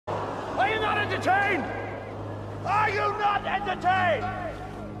entertained? Are you not entertained?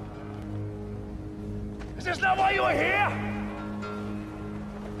 Is this not why you are here?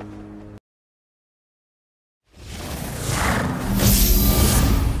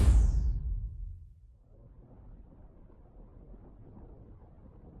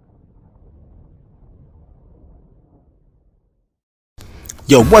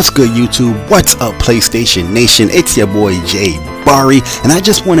 Yo, what's good YouTube? What's up PlayStation Nation? It's your boy Jay Bari, and I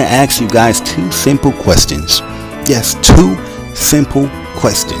just want to ask you guys two simple questions. Yes, two simple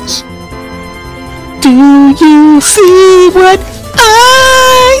questions. Do you see what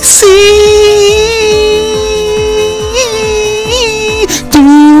I see? Do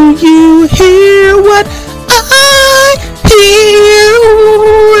you hear what I hear?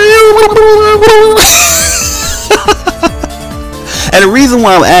 And the reason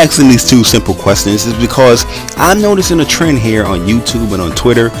why I'm asking these two simple questions is because I'm noticing a trend here on YouTube and on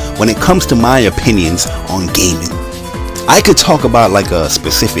Twitter when it comes to my opinions on gaming. I could talk about like a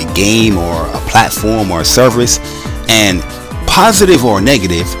specific game or a platform or a service, and positive or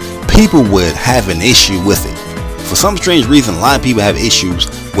negative, people would have an issue with it. For some strange reason, a lot of people have issues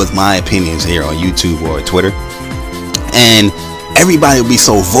with my opinions here on YouTube or Twitter, and everybody will be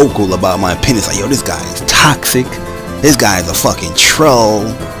so vocal about my opinions, like, yo, this guy is toxic. This guy's a fucking troll.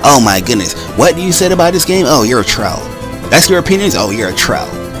 Oh my goodness. What you said about this game? Oh, you're a troll. That's your opinions? Oh, you're a troll.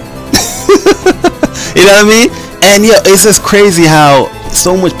 You know what I mean? And yeah, it's just crazy how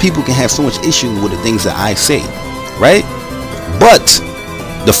so much people can have so much issue with the things that I say, right? But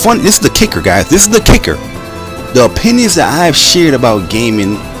this is the kicker, guys. This is the kicker. The opinions that I've shared about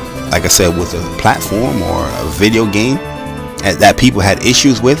gaming, like I said, with a platform or a video game that people had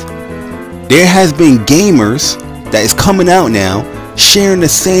issues with, there has been gamers that is coming out now sharing the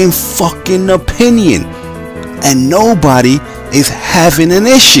same fucking opinion, and nobody is having an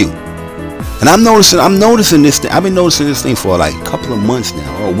issue. And I'm noticing this thing. I've been noticing this thing for like a couple of months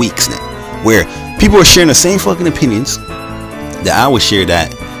now, or weeks now, where people are sharing the same fucking opinions that I would share,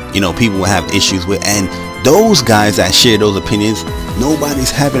 that, you know, people will have issues with, and those guys that share those opinions,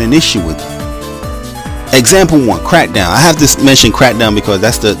 nobody's having an issue with them. Example one, Crackdown. I have to mention Crackdown because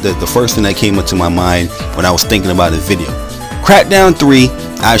that's the first thing that came into my mind when I was thinking about this video. Crackdown 3,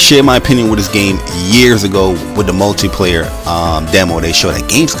 I shared my opinion with this game years ago with the multiplayer demo they showed at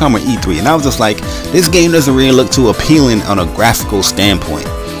Gamescom or E3, and I was just like, this game doesn't really look too appealing on a graphical standpoint.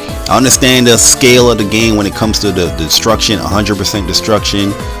 I understand the scale of the game when it comes to the destruction, 100%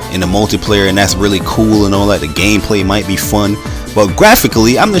 destruction in the multiplayer, and that's really cool and all that. The gameplay might be fun, but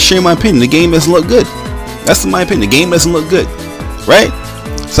graphically, I'm just sharing my opinion. The game doesn't look good. That's my opinion. The game doesn't look good, right?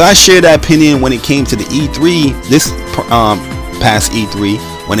 So I shared that opinion when it came to the E3, this past E3,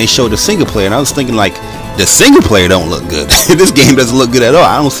 when they showed the single player, and I was thinking, like, the single player don't look good. This game doesn't look good at all.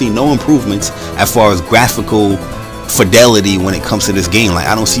 I don't see no improvements as far as graphical fidelity when it comes to this game. Like,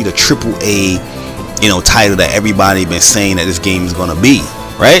 I don't see the AAA, you know, title that everybody been saying that this game is gonna be,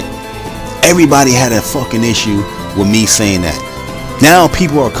 right? Everybody had a fucking issue with me saying that. Now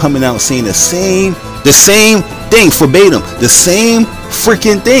people are coming out saying the same thing verbatim, the same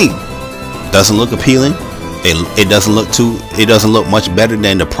freaking thing. Doesn't look appealing. It doesn't look much better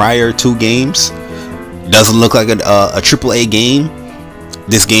than the prior two games. Doesn't look like a AAA game.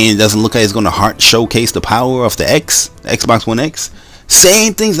 This game doesn't look like it's going to showcase the power of the Xbox One X.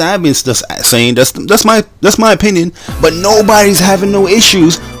 Same things that I've been saying. That's my opinion. But nobody's having no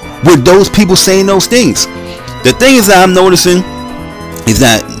issues with those people saying those things. The thing is that I'm noticing is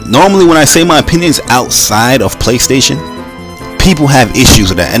that normally when I say my opinions outside of PlayStation, people have issues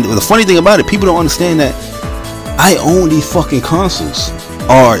with that. And the funny thing about it, people don't understand that I own these fucking consoles,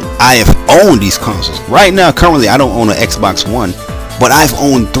 or I have owned these consoles. Right now, currently, I don't own an Xbox One, but I've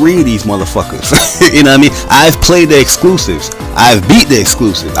owned 3 of these motherfuckers. You know what I mean? I've played the exclusives. I've beat the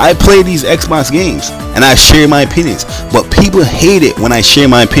exclusives. I play these Xbox games, and I share my opinions. But people hate it when I share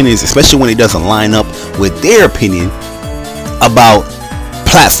my opinions, especially when it doesn't line up with their opinion about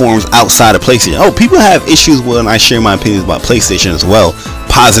platforms outside of PlayStation. Oh, people have issues when I share my opinions about PlayStation as well,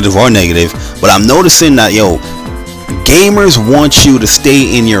 positive or negative. But I'm noticing that, yo, gamers want you to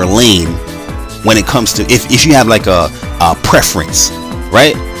stay in your lane when it comes to, if you have like a preference,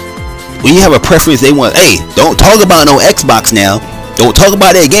 right? When you have a preference, they want, hey, don't talk about no Xbox now. Don't talk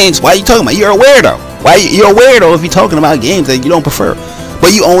about their games. Why are you talking about? You're a weirdo. You're a weirdo if you're talking about games that you don't prefer,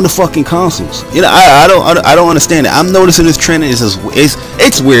 but you own the fucking consoles. You know, I don't understand it. I'm noticing this trend.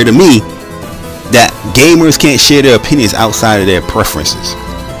 It's weird to me that gamers can't share their opinions outside of their preferences.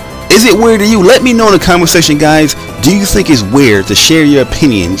 Is it weird to you? Let me know in the comment section, guys. Do you think it's weird to share your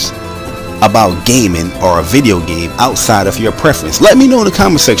opinions about gaming or a video game outside of your preference? Let me know in the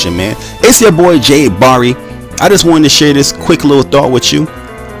comment section, man. It's your boy Jay Barry. I just wanted to share this quick little thought with you,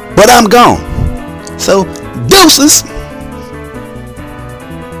 but I'm gone. So deuces.